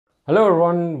Hello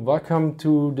everyone, welcome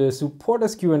to the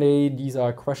supporters Q&A. These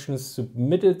are questions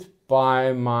submitted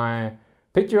by my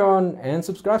Patreon and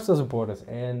Subscribestar supporters.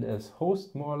 And as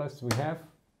host, more or less, we have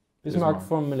Bismarck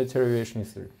from Military Aviation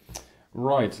History.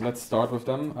 Right, let's start with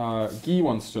them. Guy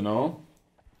wants to know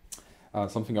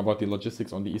something about the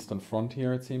logistics on the Eastern Front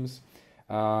here, it seems.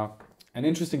 An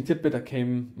interesting tidbit that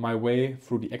came my way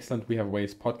through the excellent We Have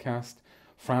Ways podcast.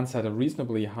 France had a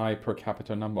reasonably high per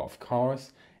capita number of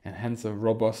cars and hence a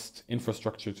robust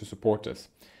infrastructure to support this.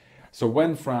 So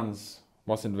when France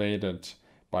was invaded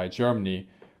by Germany,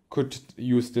 could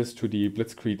use this to the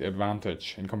Blitzkrieg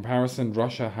advantage. In comparison,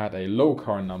 Russia had a low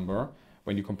car number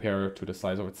when you compare it to the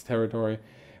size of its territory,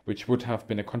 which would have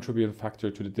been a contributing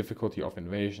factor to the difficulty of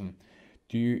invasion.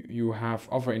 Do you have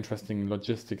other interesting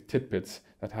logistic tidbits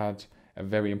that had a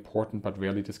very important but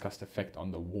rarely discussed effect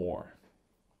on the war?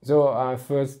 So I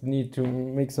first need to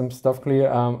make some stuff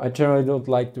clear. I generally don't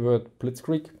like the word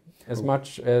Blitzkrieg as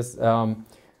much as I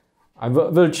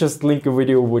will just link a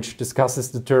video which discusses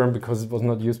the term because it was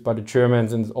not used by the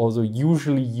Germans and is also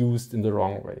usually used in the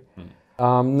wrong way.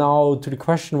 Now to the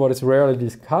question what is rarely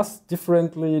discussed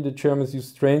differently, the Germans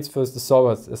used trains first the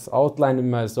Soviets as outlined in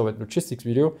my Soviet logistics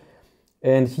video.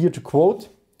 And here to quote,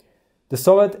 the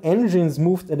Soviet engines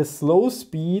moved at a slow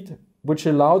speed which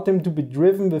allowed them to be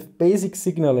driven with basic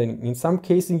signaling, in some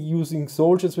cases using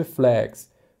soldiers with flags,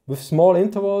 with small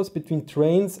intervals between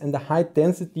trains and a high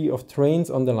density of trains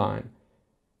on the line.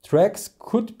 Tracks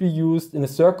could be used in a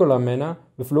circular manner,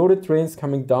 with loaded trains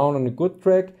coming down on a good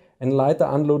track and lighter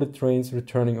unloaded trains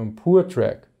returning on poor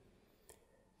track.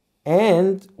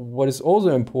 And what is also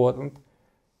important,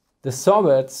 the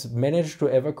Soviets managed to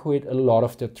evacuate a lot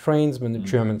of their trains when the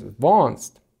Germans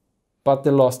advanced. But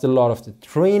they lost a lot of the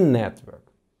train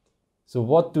network. So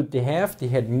what did they have? They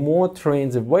had more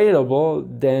trains available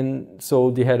so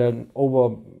they had an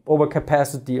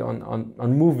overcapacity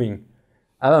on moving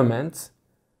elements,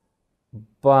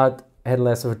 but had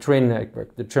less of a train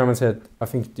network. The Germans had, I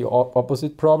think, the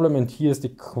opposite problem, and here's the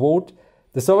quote.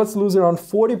 The Soviets lose around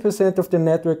 40% of their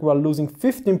network while losing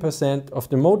 15% of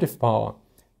the motive power,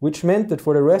 which meant that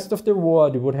for the rest of the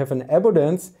war they would have an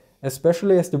abundance,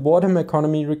 especially as the wartime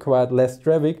economy required less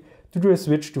traffic to do a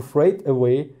switch to freight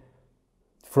away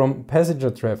from passenger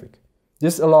traffic.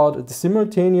 This allowed the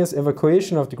simultaneous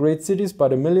evacuation of the great cities by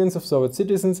the millions of Soviet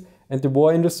citizens, and the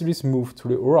war industries moved to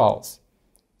the Urals.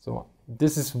 So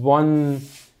this is one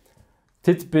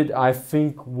tidbit I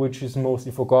think which is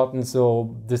mostly forgotten.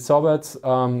 So the Soviets,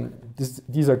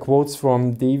 these are quotes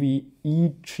from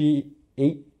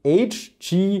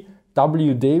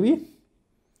H.G.W. Davy,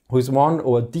 who is one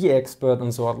or the expert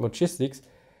on Soviet logistics,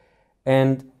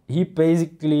 and he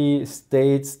basically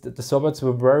states that the Soviets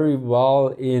were very well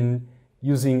in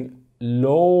using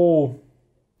low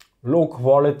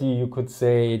quality, you could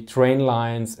say, train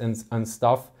lines and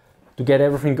stuff to get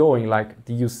everything going. Like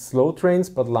they used slow trains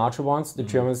but larger ones. The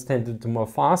Germans tended to more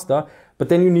faster, but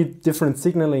then you need different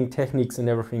signaling techniques and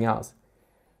everything else.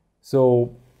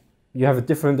 So you have a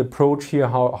different approach here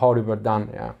how they were done.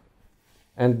 Yeah.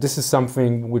 And this is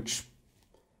something which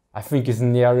I think is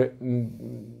near.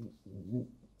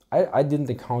 I didn't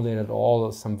encounter it at all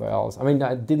or somewhere else. I mean,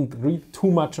 I didn't read too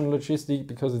much on logistics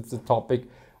because it's a topic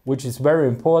which is very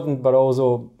important, but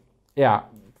also, yeah,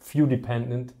 few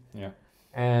dependent. Yeah.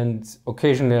 And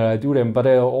occasionally I do them, but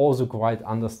they are also quite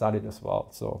understudied as well.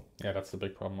 So yeah, that's the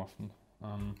big problem often.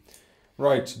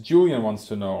 Right, Julian wants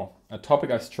to know, a topic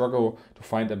I struggle to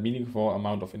find a meaningful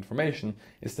amount of information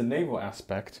is the naval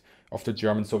aspect of the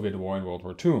German-Soviet War in World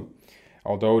War II.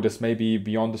 Although this may be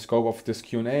beyond the scope of this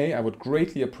Q&A, I would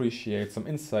greatly appreciate some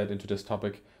insight into this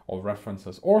topic or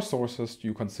references or sources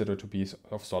you consider to be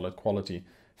of solid quality.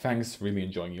 Thanks, really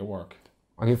enjoying your work.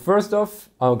 Okay, first off,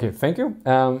 thank you.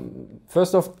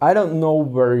 First off, I don't know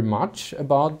very much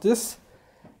about this.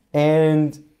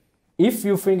 And if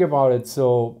you think about it,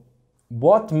 so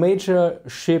what major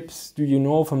ships do you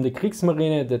know from the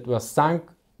Kriegsmarine that were sunk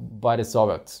by the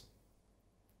Soviets?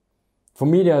 For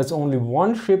me, there is only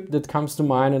one ship that comes to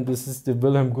mind, and this is the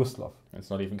Wilhelm Gustloff. It's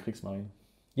not even Kriegsmarine.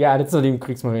 Yeah, that's not even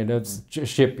Kriegsmarine, that's a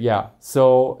ship, yeah.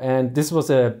 So, and this was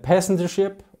a passenger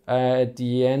ship at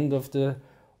the end of the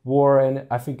war, and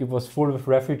I think it was full of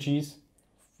refugees.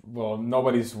 Well,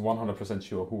 nobody's 100%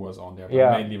 sure who was on there, but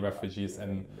yeah. Mainly refugees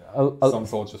and some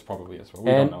soldiers probably as well.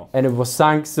 We don't know. And it was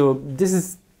sunk, so this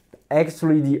is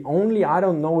actually the only, I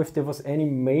don't know if there was any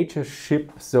major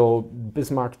ship, so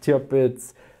Bismarck,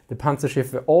 Tirpitz, the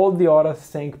Panzerschiffe, all the others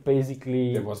sank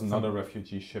basically. There was another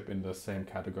refugee ship in the same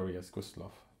category as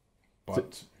Gustloff.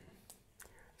 But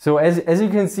so as you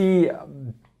can see,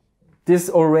 this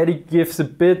already gives a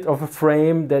bit of a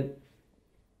frame that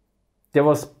there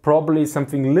was probably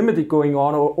something limited going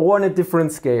on or on a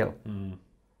different scale.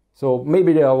 So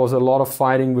maybe there was a lot of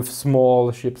fighting with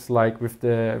small ships, like with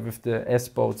the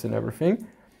S-boats and everything.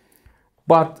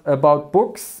 But about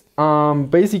books,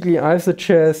 basically I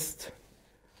suggest,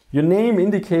 your name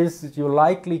indicates that you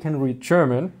likely can read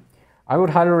German. I would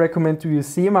highly recommend to you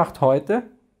Seemacht heute,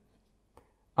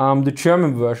 the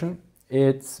German version.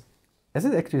 Is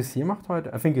it actually Seemacht heute?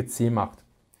 I think it's Seemacht.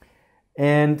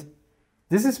 And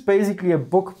this is basically a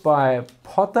book by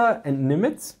Potter and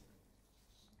Nimitz,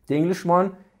 the English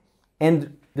one,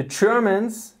 and the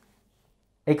Germans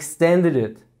extended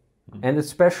it, and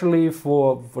especially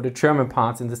for the German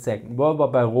parts in the Second World War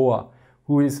by Rohr,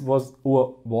 who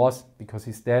was, because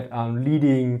he's dead,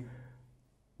 leading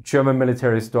German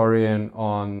military historian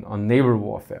on naval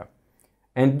warfare.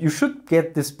 And you should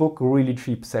get this book really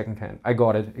cheap secondhand. I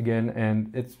got it again,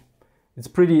 and it's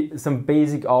pretty, some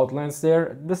basic outlines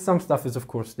there. Some stuff is of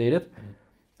course dated,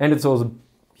 and it's also a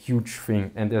huge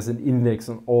thing, and there's an index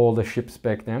on all the ships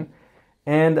back then.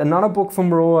 And another book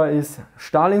from Rohr is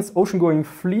Stalin's Ocean-Going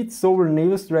Fleet, Soviet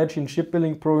Naval Strategy and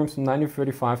Shipbuilding Programs from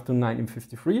 1935 to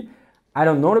 1953. I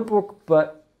don't know the book,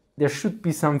 but there should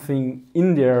be something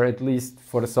in there, at least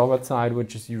for the Soviet side,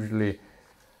 which is usually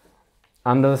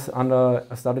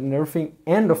understudied and everything.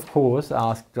 And of course,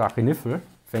 ask Dracheniffel.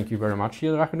 Thank you very much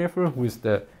here, Dracheniffel, who is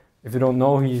the, if you don't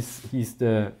know, he's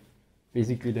the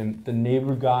basically the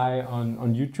naval guy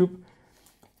on YouTube.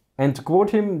 And to quote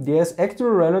him, there's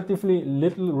actually relatively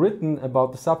little written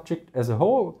about the subject as a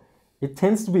whole. It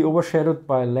tends to be overshadowed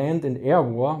by land and air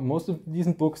war. Most of these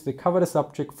books that cover the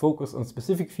subject focus on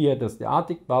specific theaters, the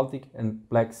Arctic, Baltic and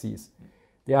Black Seas.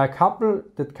 There are a couple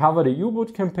that cover the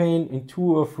U-boat campaign in 2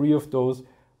 or 3 of those,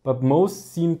 but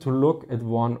most seem to look at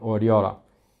one or the other.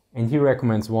 And he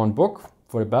recommends one book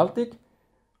for the Baltic,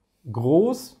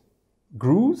 Groß,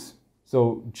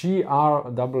 so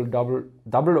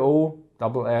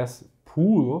GROOSS,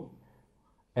 Pool,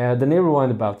 the naval war in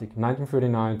the Baltic,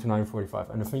 1939 to 1945.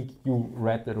 And I think you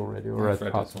read that already. Or read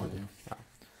this one, yeah.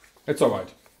 It's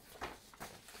alright.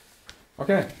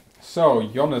 Okay, so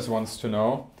Jonas wants to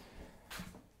know,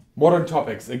 modern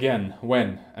topics again,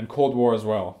 when? And Cold War as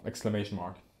well, exclamation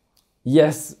mark.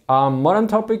 Yes, modern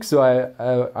topics, so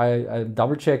I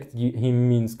double-checked, he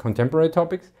means contemporary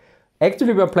topics.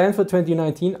 Actually, we are planned for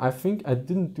 2019. I think I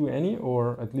didn't do any,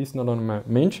 or at least not on my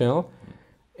main channel.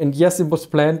 And yes, it was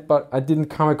planned, but I didn't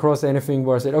come across anything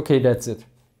where I said, okay, that's it.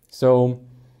 So,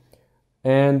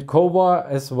 and Cold War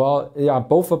as well, yeah,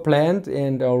 both are planned,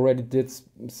 and I already did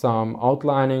some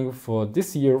outlining for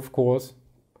this year, of course.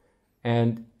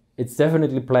 And it's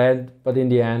definitely planned, but in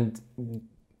the end,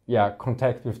 yeah,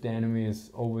 contact with the enemy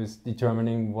is always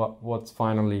determining what's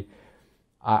finally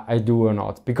I do or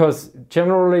not. Because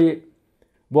generally,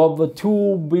 well, the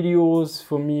 2 videos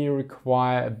for me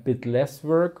require a bit less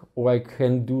work, or I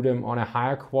can do them on a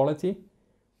higher quality,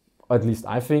 at least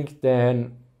I think,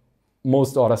 than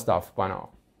most other stuff by now.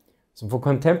 So for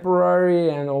contemporary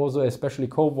and also especially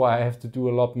Cold War, I have to do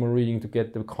a lot more reading to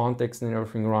get the context and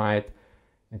everything right,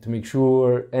 and to make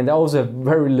sure, and I also have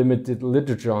very limited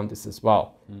literature on this as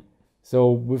well.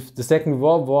 So with the Second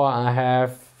World War, I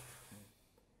have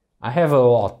a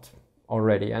lot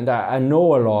already, and I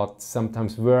know a lot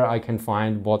sometimes where I can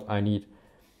find what I need.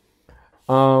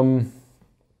 And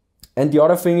the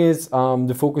other thing is,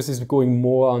 the focus is going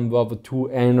more on World War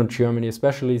II and on Germany,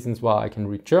 especially since, well, I can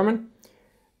read German.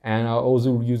 And I'm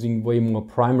also using way more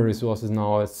primary sources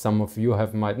now, as some of you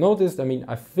might noticed. I mean,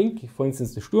 I think, for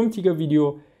instance, the Sturmtiger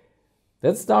video,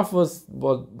 that stuff was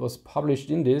published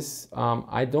in this.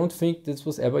 I don't think this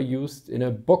was ever used in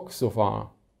a book so far.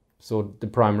 So the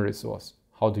primary source,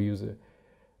 how to use it,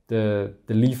 the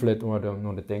leaflet, or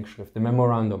the Denkschrift, the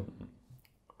memorandum.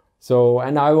 So,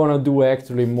 and I want to do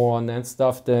actually more on that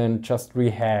stuff than just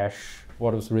rehash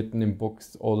what was written in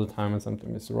books all the time and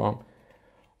something is wrong.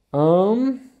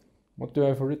 What do I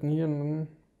have written here?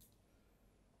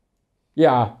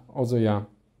 Yeah, also, yeah.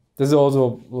 This is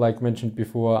also, like mentioned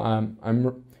before, I'm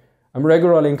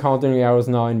regularly encountering errors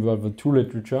now in World War II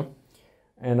literature,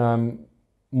 and I'm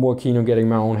more keen on getting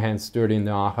my own hands dirty in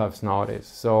the archives nowadays.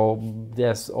 So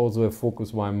there's also a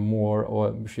focus why more,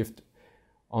 or shift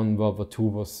on World War II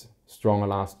was stronger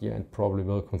last year and probably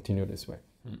will continue this way.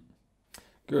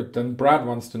 Good. Then Brad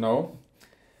wants to know,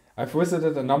 I've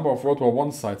visited a number of World War I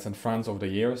sites in France over the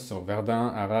years, so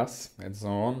Verdun, Arras, and so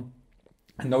on,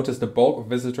 and noticed the bulk of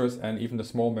visitors and even the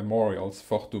small memorials,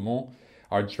 Fort Dumont,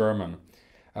 are German.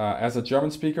 As a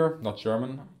German speaker, not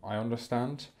German, I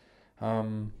understand.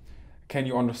 Can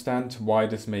you understand why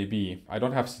this may be? I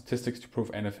don't have statistics to prove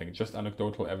anything, just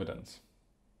anecdotal evidence.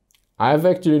 I have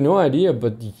actually no idea,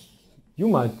 but you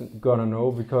might gonna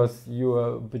know because you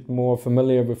are a bit more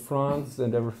familiar with France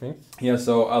and everything. Yeah,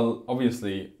 so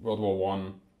obviously World War One,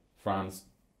 France,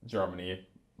 Germany,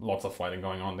 lots of fighting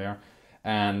going on there,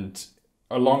 and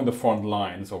along the front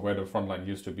lines, or where the front line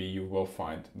used to be, you will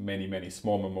find many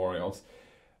small memorials.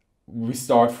 We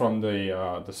start from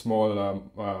the small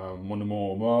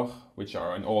monuments aux morts, which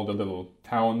are in all the little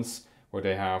towns where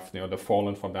they have the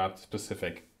fallen from that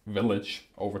specific village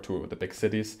over to the big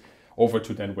cities, over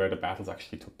to then where the battles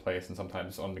actually took place, and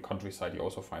sometimes on the countryside you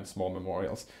also find small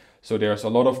memorials. So there's a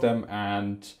lot of them,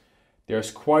 and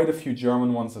there's quite a few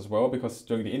German ones as well, because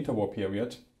during the interwar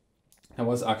period there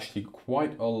was actually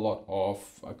quite a lot of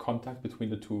contact between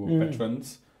the two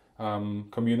veterans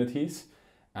communities,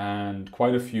 and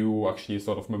quite a few actually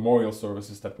sort of memorial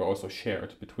services that were also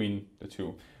shared between the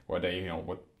two, where they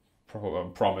would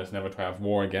promise never to have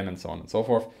war again and so on and so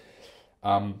forth.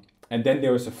 And then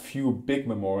there is a few big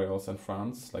memorials in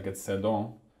France, like at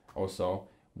Sedan also,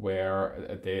 where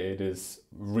it is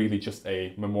really just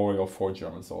a memorial for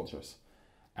German soldiers.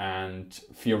 And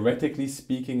theoretically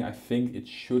speaking, I think it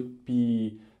should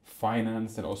be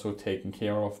financed and also taken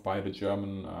care of by the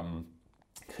German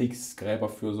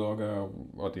Kriegsgräberfürsorge,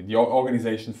 or the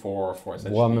organization for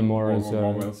essentially war memorials,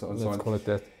 let's call it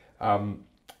that.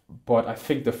 But I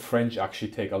think the French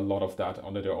actually take a lot of that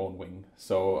under their own wing.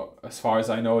 So as far as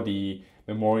I know, the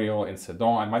memorial in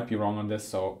Sedan, I might be wrong on this,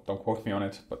 so don't quote me on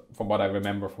it, but from what I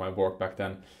remember from my work back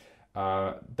then,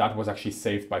 that was actually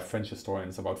saved by French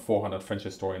historians. About 400 French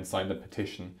historians signed a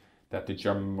petition that the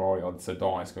German memorial in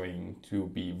Sedan is going to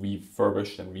be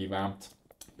refurbished and revamped,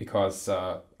 because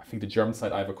I think the German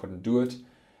side either couldn't do it,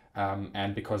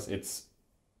 and because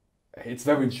it's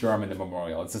very German, the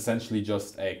memorial. It's essentially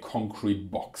just a concrete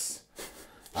box.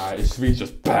 It's really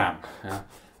just bam,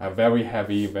 very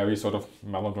heavy, very sort of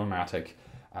melodramatic.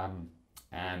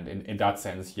 And in that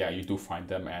sense, yeah, you do find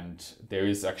them, and there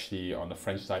is actually on the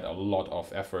French side a lot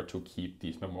of effort to keep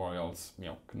these memorials,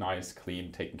 nice,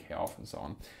 clean, taken care of, and so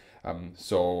on.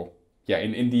 So yeah,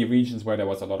 in the regions where there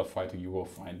was a lot of fighting, you will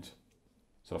find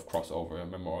sort of crossover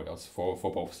memorials for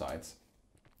both sides.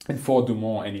 And for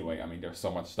Dumont anyway, I mean, there's so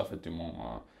much stuff at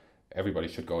Dumont. Everybody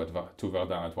should go to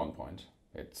Verdun at one point.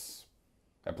 It's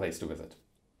a place to visit.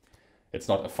 It's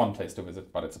not a fun place to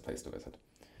visit, but it's a place to visit.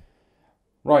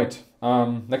 Right,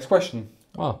 next question.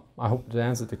 Well, I hope that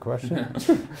answered the question.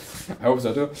 I hope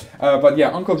so too. But yeah,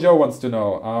 Uncle Joe wants to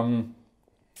know,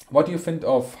 what do you think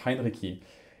of Heinrichi?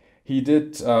 He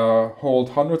did hold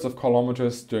hundreds of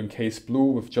kilometers during Case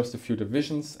Blue with just a few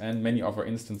divisions and many other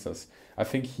instances. I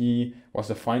think he was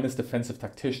the finest defensive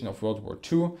tactician of World War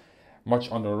II, much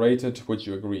underrated, would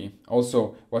you agree?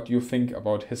 Also, what do you think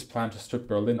about his plan to strip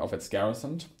Berlin of its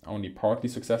garrison? Only partly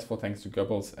successful thanks to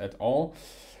Goebbels et al.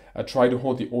 Try to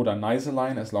hold the Oder-Neisse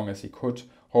line as long as he could,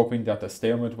 hoping that the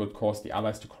stalemate would cause the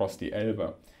Allies to cross the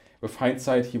Elbe. With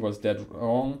hindsight, he was dead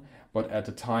wrong, but at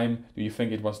the time, do you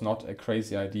think it was not a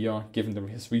crazy idea, given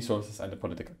his resources and the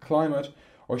political climate,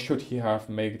 or should he have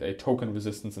made a token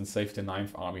resistance and saved the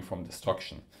 9th Army from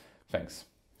destruction? Thanks.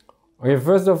 Okay,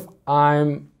 first off,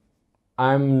 I'm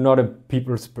not a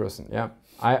people's person. Yeah,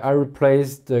 I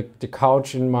replaced the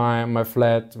couch in my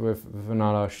flat with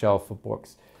another shelf or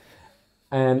box,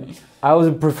 and I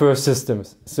also prefer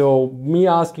systems. So me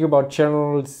asking about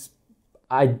generals,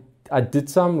 I did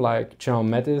some, like General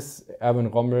Mattis, Erwin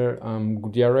Rommel,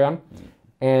 Guderian.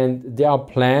 And there are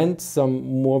planned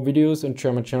some more videos on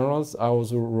German generals. I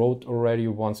also wrote already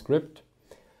one script,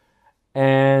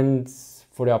 and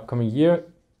for the upcoming year.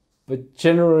 But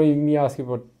generally, me asking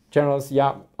about generals,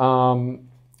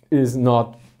 is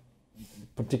not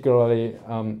particularly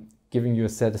giving you a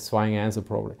satisfying answer,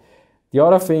 probably. The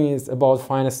other thing is about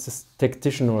finest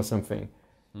tactician or something.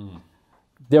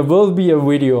 There will be a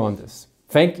video on this.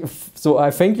 So I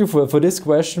thank you for this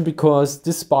question, because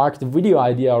this sparked the video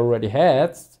idea I already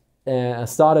had. I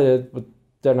started it, but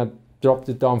then I dropped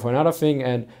it down for another thing,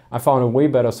 and I found a way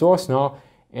better source now.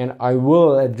 And I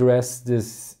will address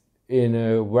this in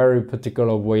a very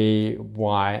particular way,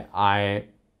 why I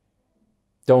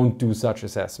don't do such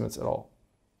assessments at all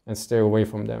and stay away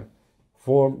from them. I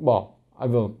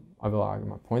will argue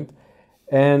my point.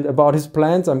 And about his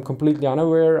plans, I'm completely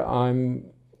unaware.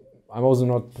 I'm also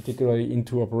not particularly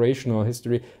into operational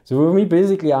history. So for me,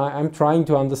 basically, I'm trying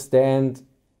to understand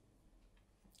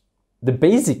the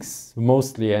basics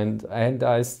mostly, and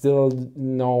I still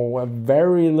know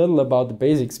very little about the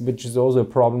basics, which is also a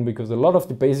problem, because a lot of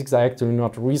the basics I actually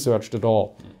not researched at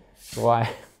all. So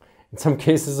in some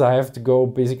cases, I have to go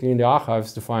basically in the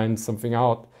archives to find something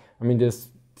out. I mean, there's,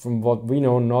 from what we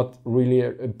know, not really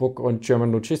a book on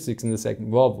German logistics in the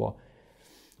Second World War.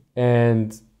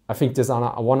 And I think there's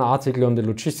one article on the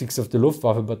logistics of the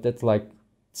Luftwaffe, but that's like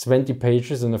 20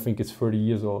 pages, and I think it's 30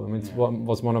 years old. I mean, it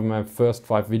was one of my first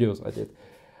 5 videos I did.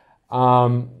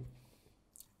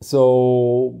 So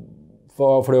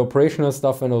for the operational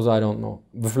stuff and those, I don't know.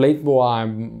 With late war,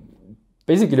 I'm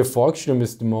basically the Volkssturm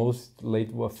is the most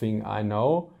late war thing I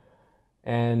know,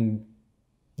 and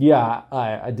yeah,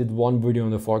 I did one video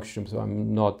on the Volkssturm, so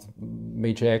I'm not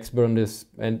major expert on this.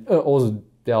 And also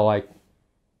there are like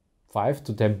 5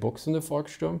 to 10 books on the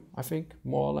Volkssturm, I think,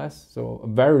 more or less. So a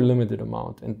very limited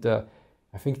amount. And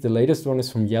I think the latest one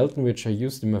is from Yelton, which I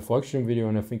used in my Volkssturm video,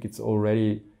 and I think it's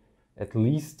already at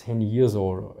least 10 years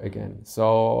old again.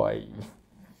 So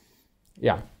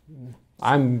yeah,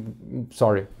 I'm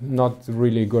sorry, not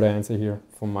really a good answer here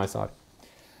from my side.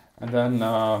 And then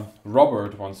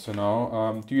Robert wants to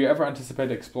know, do you ever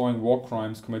anticipate exploring war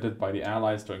crimes committed by the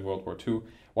Allies during World War II?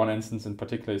 One instance in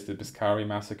particular is the Biscari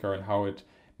massacre and how it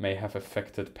may have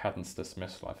affected Patton's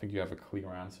dismissal. I think you have a clear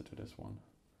answer to this one.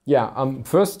 Yeah,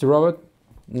 first, Robert,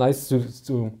 nice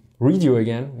to read you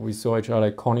again. We saw each other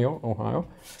at Coneo, Ohio.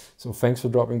 So thanks for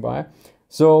dropping by.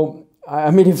 So I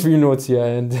made a few notes here,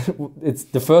 and it's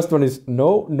the first one is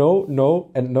no, no, no,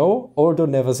 and no, although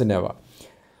never say never.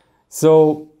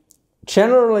 So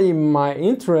generally, my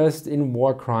interest in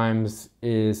war crimes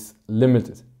is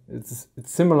limited. It's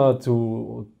similar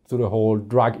to the whole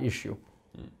drug issue.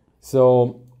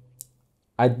 So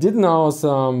I did now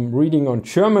some reading on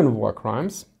German war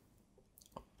crimes,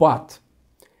 but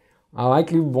I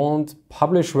likely won't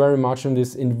publish very much on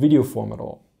this in video form at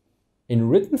all. In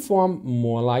written form,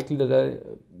 more likely that I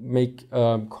make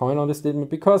a comment on the statement,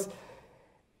 because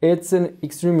it's an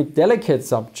extremely delicate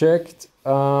subject,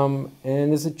 and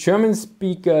as a German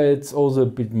speaker, it's also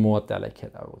a bit more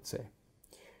delicate, I would say.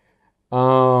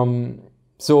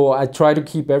 So I try to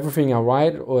keep everything I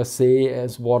write or say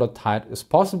as watertight as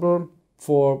possible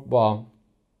for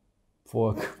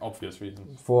obvious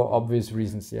reasons. For obvious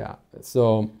reasons, yeah.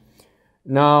 So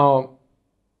now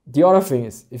the other thing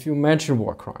is, if you mention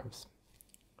war crimes,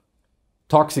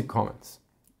 toxic comments.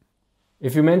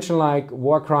 If you mention like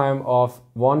war crime of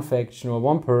one faction or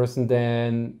one person,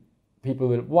 then people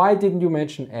will, why didn't you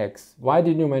mention X? Why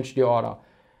didn't you mention the other?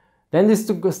 Then they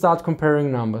start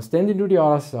comparing numbers. Then they do the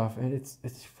other stuff, and it's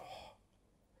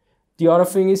the other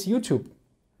thing is YouTube.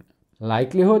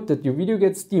 Likelihood that your video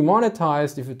gets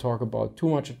demonetized if you talk about too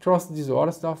much atrocities or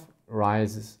other stuff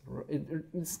rises.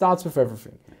 It starts with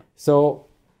everything. So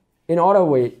in other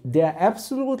way, there are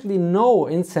absolutely no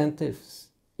incentives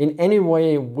in any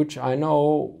way which I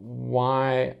know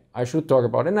why I should talk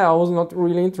about it. And I was not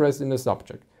really interested in the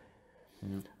subject.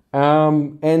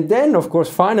 And then, of course,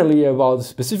 finally, about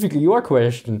specifically your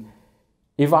question,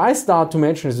 if I start to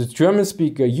mention as a German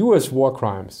speaker US war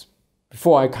crimes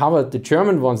before I covered the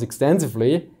German ones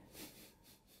extensively,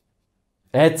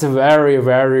 that's a very,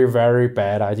 very, very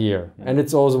bad idea. And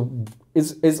it's also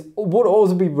would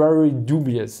also be very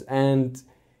dubious. And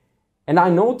I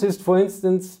noticed, for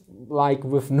instance, like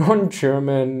with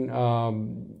non-German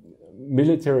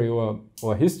military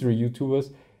or history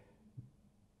YouTubers,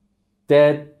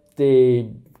 that they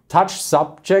touch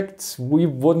subjects we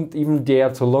wouldn't even dare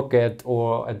to look at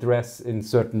or address in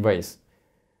certain ways.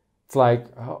 It's like,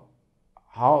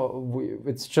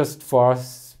 it's just for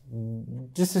us,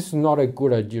 this is not a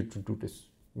good idea to do this.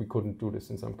 We couldn't do this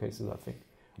in some cases, I think.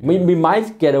 I mean, we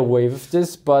might get away with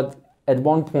this, but at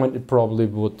one point it probably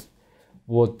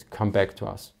would come back to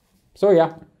us. So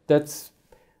yeah, that's,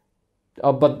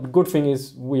 but the good thing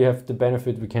is we have the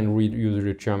benefit, we can read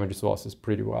usually German resources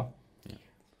pretty well.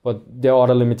 But there are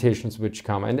other limitations which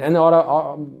come, and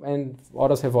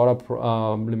others have other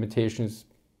limitations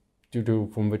due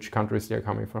to from which countries they're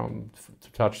coming from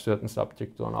to touch certain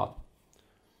subjects or not.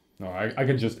 No, I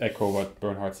can just echo what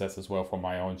Bernhard says as well for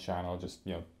my own channel, just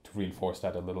to reinforce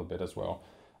that a little bit as well.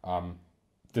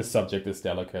 This subject is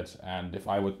delicate, and if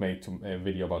I would make a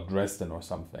video about Dresden or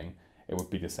something, it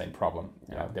would be the same problem.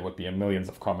 Yeah. There would be millions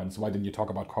of comments. Why didn't you talk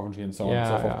about Coventry and so on and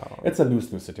so forth? Yeah. It's a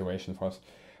lose-lose situation for us.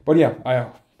 But yeah, I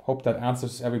hope that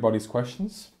answers everybody's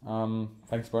questions.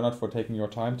 Thanks, Bernhard, for taking your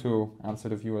time to answer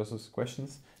the viewers'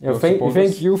 questions. Yeah,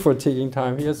 thank you for taking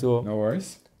time here. So no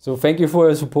worries. So thank you for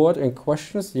your support and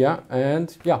questions. Yeah,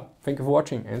 and yeah, thank you for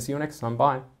watching, and see you next time.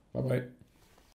 Bye. Bye-bye.